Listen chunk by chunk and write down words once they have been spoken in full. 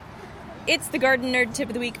It's the Garden Nerd Tip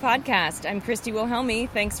of the Week podcast. I'm Christy Wilhelmy.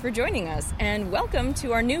 Thanks for joining us. And welcome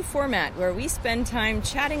to our new format where we spend time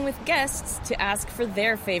chatting with guests to ask for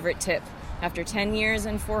their favorite tip. After 10 years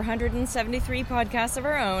and 473 podcasts of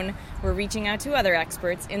our own, we're reaching out to other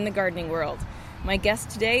experts in the gardening world. My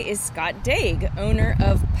guest today is Scott Daig, owner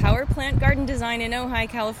of Power Plant Garden Design in Ojai,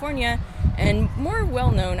 California, and more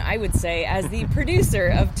well-known, I would say, as the producer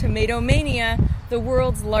of Tomato Mania, the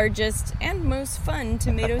world's largest and most fun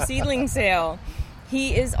tomato seedling sale.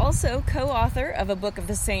 He is also co-author of a book of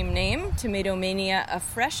the same name, Tomato Mania, A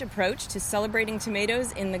Fresh Approach to Celebrating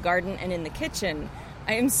Tomatoes in the Garden and in the Kitchen.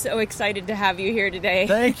 I am so excited to have you here today.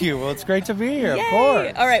 Thank you. Well, it's great to be here, Yay. Of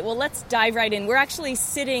course. All right, well, let's dive right in. We're actually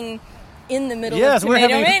sitting in the middle yes, of Tomato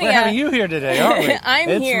Mania. We're having you here today, aren't we? I'm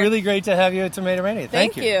here. It's really great to have you at Tomato Mania.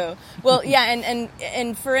 Thank you. Well, yeah,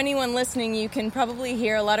 and for anyone listening, you can probably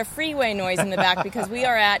hear a lot of freeway noise in the back because we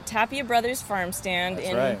are at Tapia Brothers Farm Stand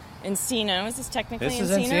in Encino. Is this technically Encino?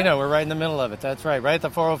 This is Encino. We're right in the middle of it. That's right. Right at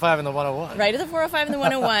the 405 and the 101. Right at the 405 and the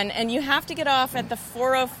 101, and you have to get off at the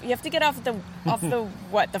 40. You have to get off at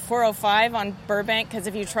the 405 on Burbank, because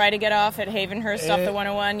if you try to get off at Havenhurst off the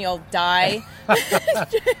 101, you'll die.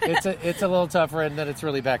 It's a little tougher, and then it's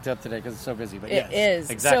really backed up today because it's so busy. But it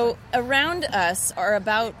is. Exactly. So around us are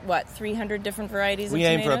about 300 different varieties of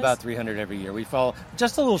tomatoes? We aim for about 300 every year. We fall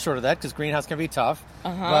just a little short of that because greenhouse can be tough.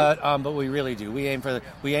 But we really do. We aim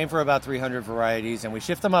for about 300 varieties, and we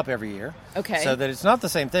shift them up every year. Okay. So that it's not the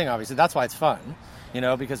same thing, obviously. That's why it's fun,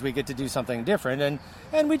 because we get to do something different,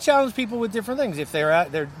 and we challenge people with different things. If they're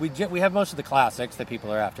at there, we have most of the classics that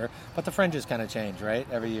people are after, but the fringes kind of change, right,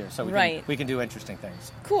 every year. So we can do interesting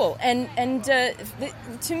things. Cool. And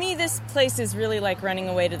to me, this place is really like running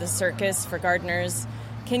away to the circus for gardeners.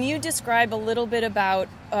 Can you describe a little bit about,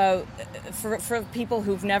 for people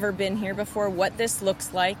who've never been here before, what this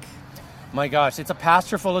looks like? My gosh, it's a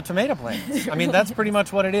pasture full of tomato plants. I mean, that's pretty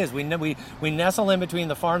much what it is. We nestle in between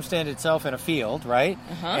the farm stand itself and a field, right?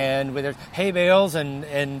 And there's hay bales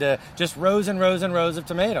and just rows and rows and rows of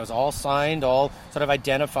tomatoes, all signed, all sort of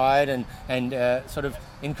identified, and sort of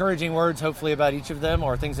encouraging words, hopefully, about each of them,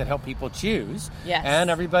 or things that help people choose. Yes. And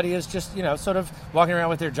everybody is just, sort of walking around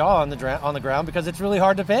with their jaw on the ground because it's really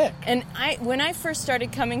hard to pick. And when I first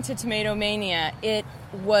started coming to Tomato Mania, it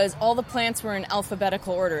was all the plants were in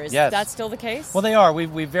alphabetical order. Is that still the case? Well, they are.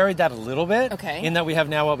 We've varied that a little bit. Okay. In that we have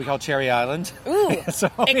now what we call Cherry Island. Ooh,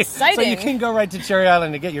 exciting. So you can go right to Cherry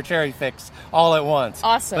Island to get your cherry fix all at once.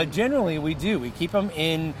 Awesome. But generally we do. We keep them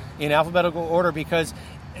in alphabetical order because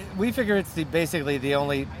we figure it's basically the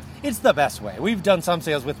only... It's the best way. We've done some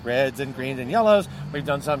sales with reds and greens and yellows. We've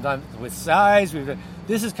done sometimes with size.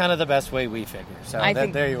 This is kind of the best way we figure. So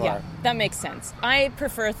there you are. That makes sense. I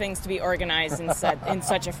prefer things to be organized in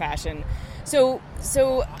such a fashion. So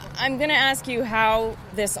I'm going to ask you how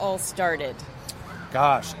this all started.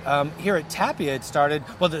 Gosh, here at Tapia it started...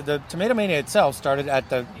 Well, the Tomato Mania itself started at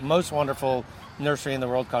the most wonderful nursery in the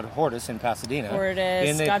world called Hortus in Pasadena.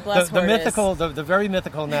 Hortus, God bless the Hortus. mythical, the very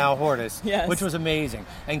mythical now Hortus, yes. Which was amazing.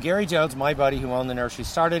 And Gary Jones, my buddy who owned the nursery,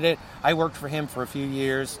 started it. I worked for him for a few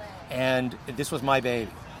years, and this was my baby.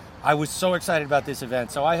 I was so excited about this event,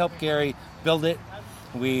 so I helped Gary build it.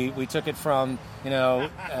 We took it from,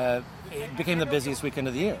 it became the busiest weekend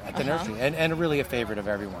of the year at the nursery, and really a favorite of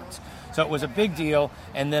everyone's. So it was a big deal,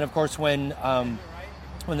 and then, of course, when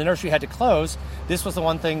the nursery had to close, this was the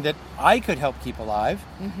one thing that I could help keep alive,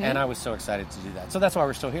 and I was so excited to do that. So that's why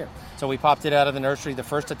we're still here. So we popped it out of the nursery. The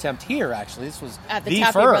first attempt here, actually, this was at the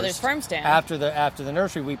Tapia Brothers Farm Stand. After the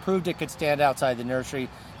nursery, we proved it could stand outside the nursery,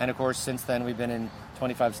 and of course, since then we've been in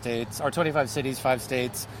 25 cities, 5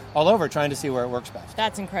 states, all over, trying to see where it works best.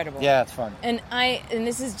 That's incredible. Yeah, it's fun. And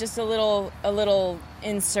this is just a little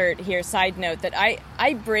insert here, side note, that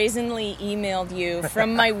I brazenly emailed you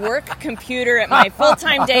from my work computer at my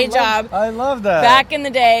full-time day job. I love that. Back in the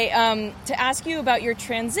day, to ask you about your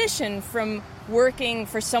transition from working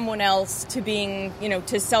for someone else to being,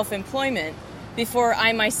 to self-employment. Before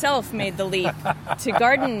I myself made the leap to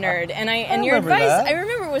Garden Nerd, and your advice, I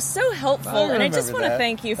remember, was so helpful, and I just want to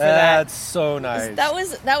thank you for that. That's so nice. That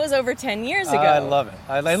was over 10 years ago. I love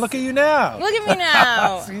it. Look at you now. Look at me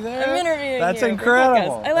now. See there? I'm interviewing That's you.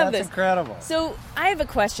 Incredible. I love this. That's incredible. So I have a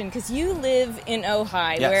question, because you live in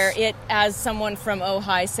Ojai, yes. where it, as someone from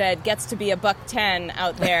Ojai said, gets to be $110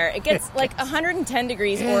 out there. It gets like 110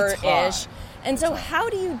 degrees or ish. And so how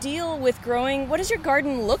do you deal with growing? What does your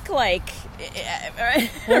garden look like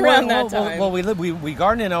around that time? Well, we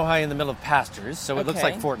garden in Ojai in the middle of pastures, so it looks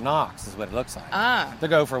like Fort Knox is what it looks like. The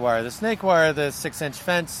gopher wire, the snake wire, the 6-inch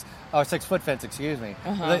fence, or 6-foot fence, excuse me,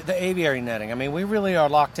 the aviary netting. I mean, we really are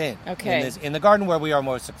locked in. Okay. In the garden where we are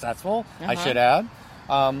most successful, I should add.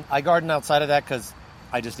 I garden outside of that because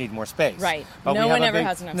I just need more space. Right. But No one ever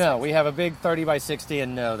has enough No, space. we have a big 30 by 60,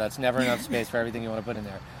 and no, that's never enough space for everything you want to put in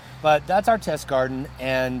there. But that's our test garden,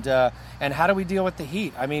 and how do we deal with the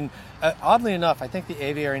heat? I mean, oddly enough, I think the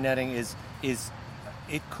aviary netting is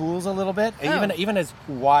it cools a little bit, even as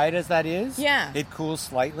wide as that is. Yeah. It cools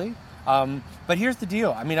slightly. But here's the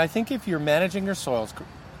deal. I mean, I think if you're managing your soils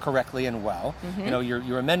correctly and well,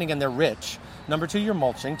 you're amending and they're rich. Number 2, you're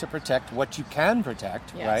mulching to protect what you can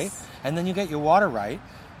protect, Yes. right? And then you get your water right.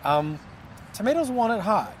 Tomatoes want it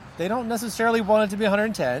hot. They don't necessarily want it to be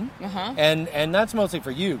 110, and that's mostly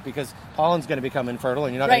for you because pollen's going to become infertile,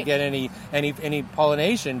 and you're not going to get any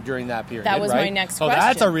pollination during that period. That was right? my next so question.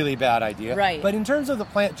 That's a really bad idea. Right. But in terms of the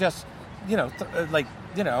plant, just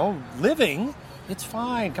living, it's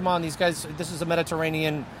fine. Come on, these guys. This is a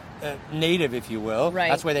Mediterranean native, if you will. Right.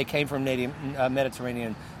 That's where they came from, native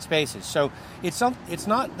Mediterranean spaces. So it's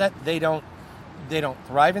not that they don't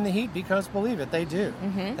thrive in the heat, because believe it, they do.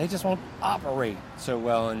 They just won't operate so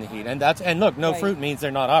well in the heat, and look, no fruit means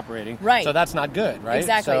they're not operating. Right. So that's not good, right?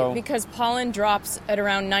 Exactly, So because pollen drops at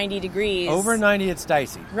around 90 degrees. over 90, it's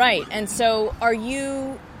dicey. Right, and so are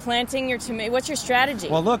you planting your tomato? What's your strategy?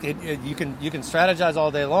 Well, look, you can strategize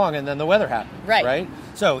all day long, and then the weather happens. Right. Right.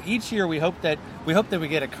 So each year we hope that we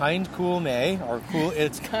get a kind, cool May, or cool.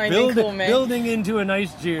 It's Kind and cool May. building into a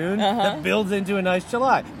nice June that builds into a nice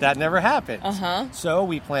July. That never happens. So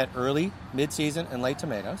we plant early, mid-season, and late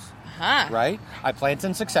tomatoes. Right. I plant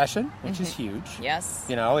in succession, which is huge. Yes.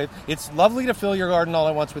 It's lovely to fill your garden all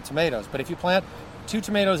at once with tomatoes, but if you plant 2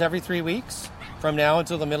 tomatoes every 3 weeks, from now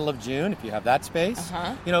until the middle of June, if you have that space,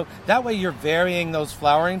 that way you're varying those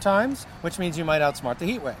flowering times, which means you might outsmart the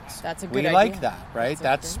heat waves. That's a good We idea. like that, right?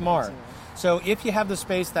 That's a great smart. idea. So if you have the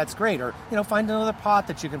space, that's great. Or, find another pot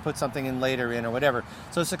that you can put something in later in, or whatever.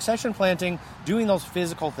 So succession planting, doing those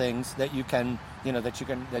physical things that you can, that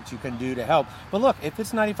you can do to help. But look, if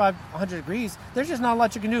it's 95, 100 degrees, there's just not a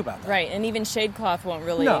lot you can do about that. Right, and even shade cloth won't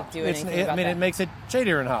really do anything about that. It makes it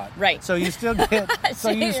shadier and hot. Right. So you still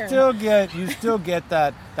get you still get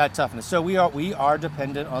that toughness. So we are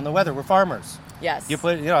dependent on the weather. We're farmers. Yes. You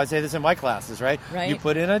put I say this in my classes, right? Right. You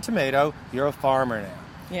put in a tomato, you're a farmer now.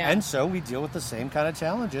 Yeah. And so we deal with the same kind of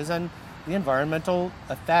challenges, and the environmental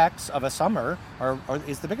effects of a summer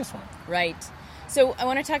is the biggest one. Right. So I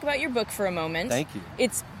want to talk about your book for a moment. Thank you.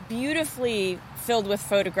 It's beautifully filled with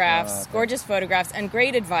photographs, gorgeous photographs, and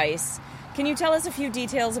great advice. Can you tell us a few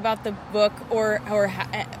details about the book, or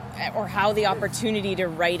how the opportunity to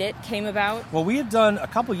write it came about? Well, we had done a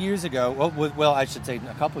couple years ago. Well, I should say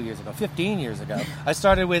a couple years ago, 15 years ago. I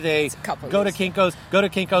started with go to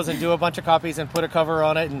Kinko's and do a bunch of copies and put a cover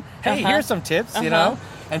on it, and hey, here's some tips,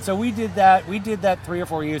 And so we did that. We did that 3 or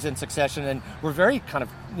 4 years in succession, and we're very kind of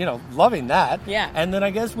loving that. Yeah. And then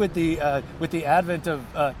I guess with the advent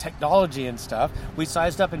of technology and stuff, we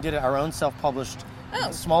sized up and did our own self-published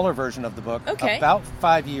smaller version of the book about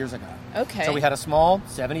 5 years ago. Okay. So we had a small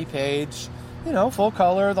 70-page, full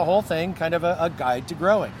color, the whole thing, kind of a guide to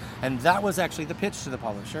growing. And that was actually the pitch to the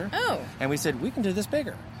publisher. Oh. And we said, we can do this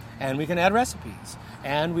bigger. And we can add recipes.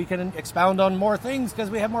 And we can expound on more things because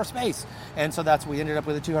we have more space. And so we ended up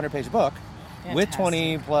with a 200-page book. Fantastic. With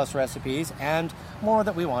 20-plus recipes and more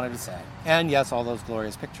that we wanted to say. And yes, all those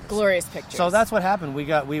glorious pictures. Glorious pictures. So that's what happened.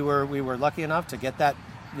 We were lucky enough to get that,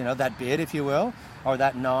 that bid, if you will, or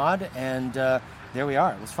that nod, and there we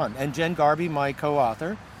are. It was fun. And Jen Garby, my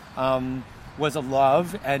co-author, was a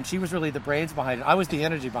love, and she was really the brains behind it. I was the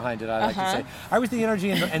energy behind it. I like to say I was the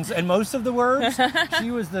energy and most of the words.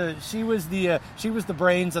 She was the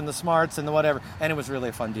brains and the smarts and the whatever, and it was really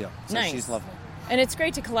a fun deal. So nice. She's lovely. And it's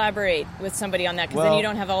great to collaborate with somebody on that, because then you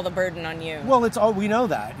don't have all the burden on you. Well, we know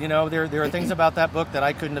that. There are things about that book that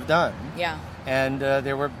I couldn't have done. Yeah. And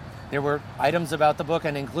there were items about the book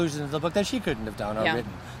and inclusions in the book that she couldn't have done or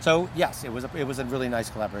written. So yes, it was a really nice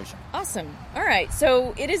collaboration. Awesome. All right,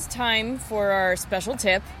 so it is time for our special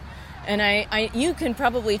tip, and you can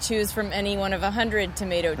probably choose from any one of 100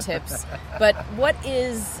 tomato tips. But what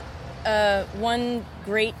is one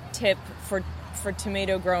great tip for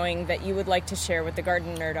tomato growing that you would like to share with the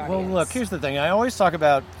Garden Nerd audience? Well, look, here's the thing. I always talk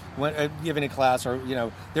about when giving a class, or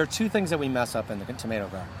there are 2 things that we mess up in the tomato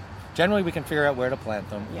garden. Generally, we can figure out where to plant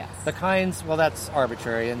them. Yes. The kinds, well, that's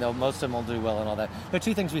arbitrary, and most of them will do well and all that. There are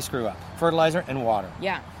 2 things we screw up: fertilizer and water.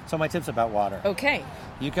 Yeah. So my tip's about water. Okay.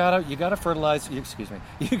 You gotta fertilize. You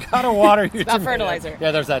gotta water your about tomatoes. fertilizer.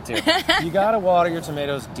 Yeah, there's that too. You gotta water your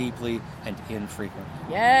tomatoes deeply and infrequently.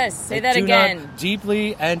 Yes. Say that Do again. not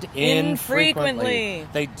deeply and infrequently.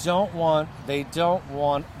 They don't want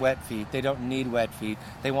wet feet. They don't need wet feet.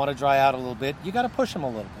 They want to dry out a little bit. You got to push them a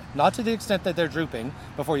little bit. not to the extent that they're drooping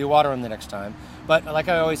before you water them the next time. But like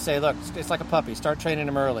I always say, look, it's like a puppy. Start training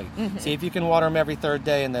them early. Mm-hmm. See if you can water them every third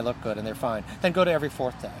day and they look good and they're fine. Then go to every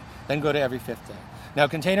fourth day. Then go to every fifth day. Now,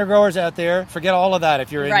 container growers out there, forget all of that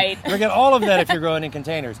if you're in. Right. Forget all of that if you're growing in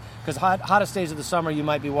containers. Because hottest days of the summer, you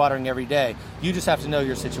might be watering every day. You just have to know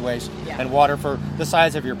your situation and water for the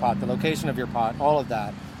size of your pot, the location of your pot, all of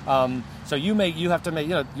that. So you have to make,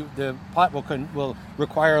 the pot will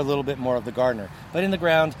require a little bit more of the gardener. But in the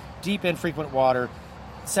ground, deep infrequent water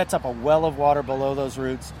sets up a well of water below those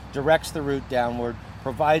roots, directs the root downward,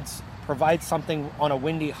 provides something on a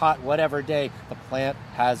windy, hot, whatever day. The plant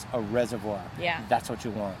has a reservoir. Yeah. That's what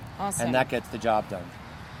you want. Awesome. And that gets the job done.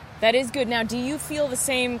 That is good. Now, do you feel the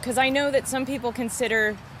same? Because I know that some people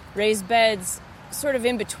consider raised beds sort of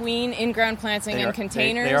in between in-ground planting and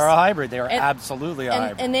containers. They are a hybrid. They are absolutely a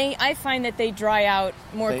hybrid. And I find that they dry out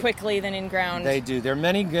more quickly than in-ground. They do. There are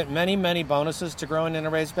many bonuses to growing in a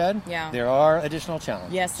raised bed. Yeah. There are additional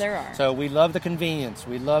challenges. Yes, there are. So we love the convenience.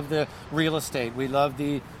 We love the real estate. We love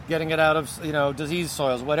the getting it out of, diseased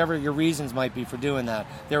soils, whatever your reasons might be for doing that.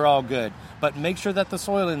 They're all good. But make sure that the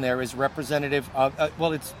soil in there is representative of,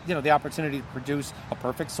 it's, the opportunity to produce a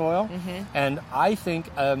perfect soil. Mm-hmm. And I think,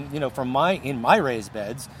 in my raised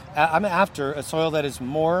beds, I'm after a soil that is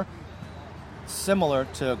more similar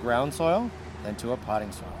to ground soil than to a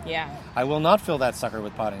potting soil. Yeah. I will not fill that sucker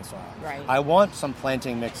with potting soil. Right. I want some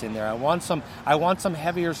planting mix in there. I want some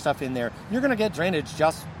heavier stuff in there. You're going to get drainage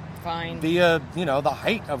just fine via, the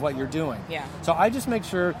height of what you're doing. Yeah. So I just make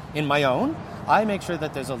sure I make sure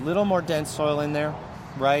that there's a little more dense soil in there,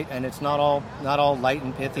 right? And it's not all light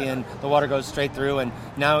and pithy and the water goes straight through and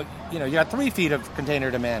now, you got 3 feet of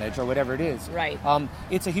container to manage or whatever it is. Right.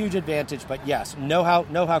 It's a huge advantage, but yes, know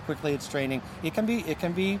how quickly it's draining. It can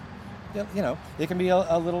be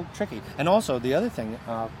a little tricky. And also the other thing,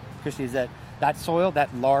 Christy, is that soil,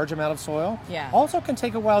 that large amount of soil, also can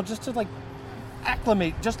take a while just to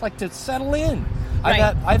acclimate, just to settle in.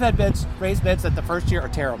 Right. I've had raised beds that the first year are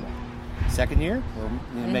terrible. Second year,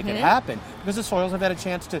 we'll make it happen because the soils have had a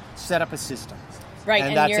chance to set up a system. Right,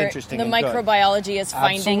 and that's interesting. The microbiology is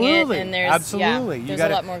finding it, and there's there's a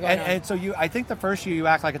lot more going on. And so I think the first year you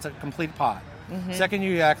act like it's a complete pot. Mm-hmm. Second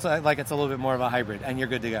year you act like it's a little bit more of a hybrid, and you're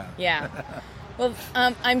good to go. Yeah. Well,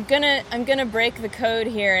 I'm gonna break the code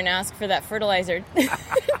here and ask for that fertilizer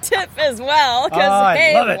tip as well.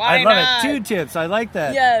 I love it. Why not? 2 tips. I like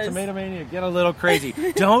that. Yes. Tomato mania, get a little crazy.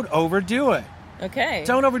 Don't overdo it. Okay.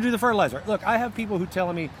 Don't overdo the fertilizer. Look, I have people who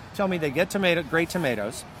tell me they get great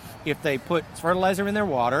tomatoes if they put fertilizer in their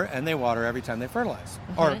water and they water every time they fertilize.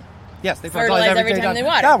 Mm-hmm. Or yes, they fertilize every time they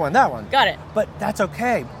water. That one. Got it. But that's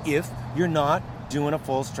okay if you're not doing a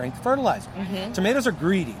full strength fertilizer. Mm-hmm. Tomatoes are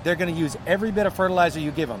greedy. They're going to use every bit of fertilizer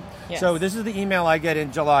you give them. Yes. So this is the email I get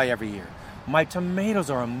in July every year. My tomatoes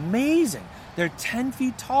are amazing. They're 10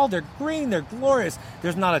 feet tall. They're green. They're glorious.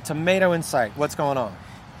 There's not a tomato in sight. What's going on?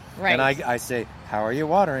 Right. And I say, how are you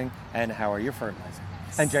watering and how are you fertilizing?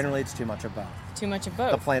 And generally it's too much of both. Too much of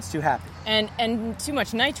both. The plant's too happy. And too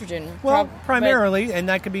much nitrogen. Well, primarily, and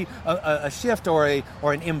that could be a shift or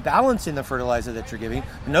an imbalance in the fertilizer that you're giving.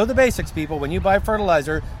 Know the basics, people. When you buy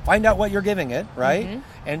fertilizer, find out what you're giving it, right? Mm-hmm.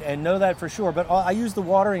 And know that for sure. But I use the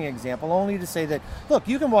watering example only to say that, look,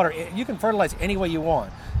 you can fertilize any way you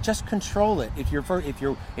want. Just control it. If you're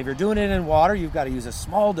doing it in water, you've got to use a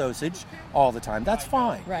small dosage all the time. That's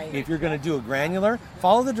fine. Right. If you're going to do a granular,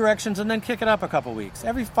 follow the directions and then kick it up a couple weeks.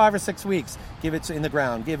 Every 5 or 6 weeks, give it in the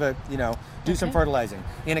ground. Do some fertilizing.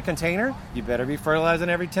 In a container, you better be fertilizing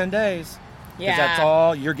every 10 days. Yeah. Because that's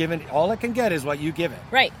all you're giving. All it can get is what you give it.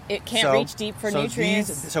 Right. It can't reach deep for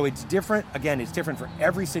nutrients. So it's different. Again, it's different for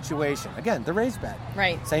every situation. Again, the raised bed.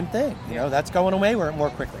 Right. Same thing. That's going away more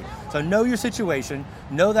quickly. So know your situation,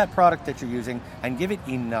 know that product that you're using, and give it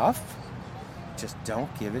enough. Just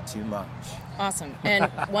don't give it too much. Awesome.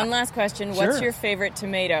 And one last question. Sure. What's your favorite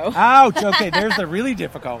tomato? Ouch. Okay, there's the really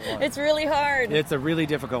difficult one. It's really hard. It's a really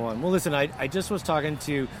difficult one. Well, listen, I just was talking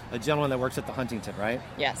to a gentleman that works at the Huntington, right?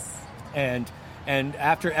 Yes. And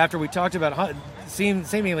after we talked about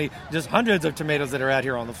seemingly just hundreds of tomatoes that are out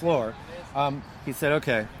here on the floor, he said,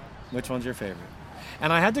 "Okay, which one's your favorite?"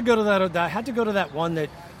 And I had to go to that. I had to go to that one that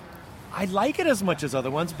I like it as much as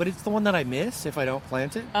other ones, but it's the one that I miss if I don't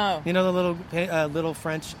plant it. Oh, you know the little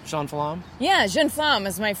French Jean Flamme? Yeah, Jean Flamme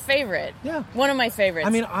is my favorite. Yeah, one of my favorites. I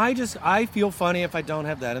mean, I feel funny if I don't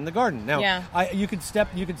have that in the garden. Now, you could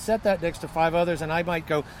set that next to 5 others, and I might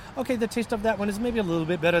go, okay, the taste of that one is maybe a little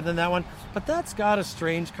bit better than that one, but that's got a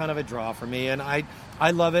strange kind of a draw for me, and I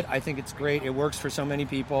love it. I think it's great. It works for so many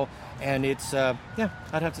people, and it's I'd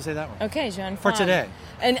have to say that one. Okay, Jean Flamme. For today.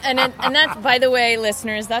 And that's, by the way,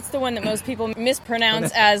 listeners, that's the one that that most people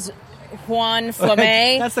mispronounce as Juan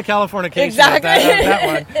Flamme. That's the Californication. Exactly. That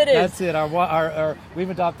one. It is. That's it. Our we've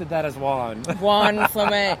adopted that as Juan. Juan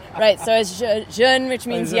Flamme. Right, so it's jeune, which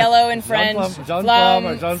means yellow in French. Jean Plum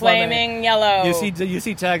or Jean flaming yellow. You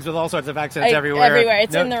see tags with all sorts of accents everywhere. Everywhere.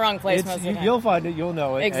 It's in the wrong place most of the time. You'll find it. You'll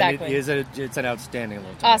know it. Exactly. And it's an outstanding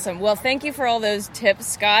little tip. Awesome. Well, thank you for all those tips,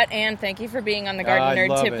 Scott, and thank you for being on the Garden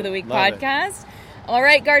Nerd Tip of the Week podcast. All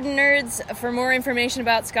right, Garden Nerds, for more information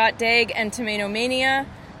about Scott Daig and Tomato Mania,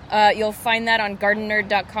 you'll find that on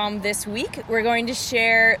gardennerd.com this week. We're going to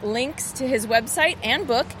share links to his website and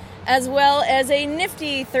book, as well as a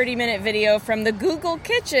nifty 30-minute video from the Google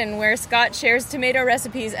Kitchen, where Scott shares tomato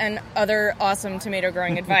recipes and other awesome tomato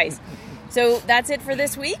growing advice. So that's it for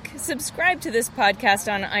this week. Subscribe to this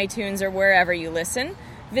podcast on iTunes or wherever you listen.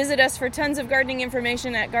 Visit us for tons of gardening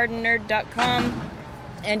information at gardennerd.com.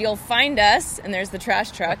 And you'll find us, and there's the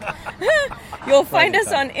trash truck, you'll find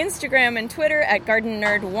us on Instagram and Twitter at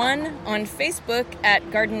GardenNerd1, on Facebook at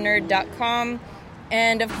GardenNerd.com,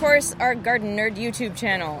 and of course our Garden Nerd YouTube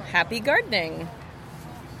channel. Happy gardening!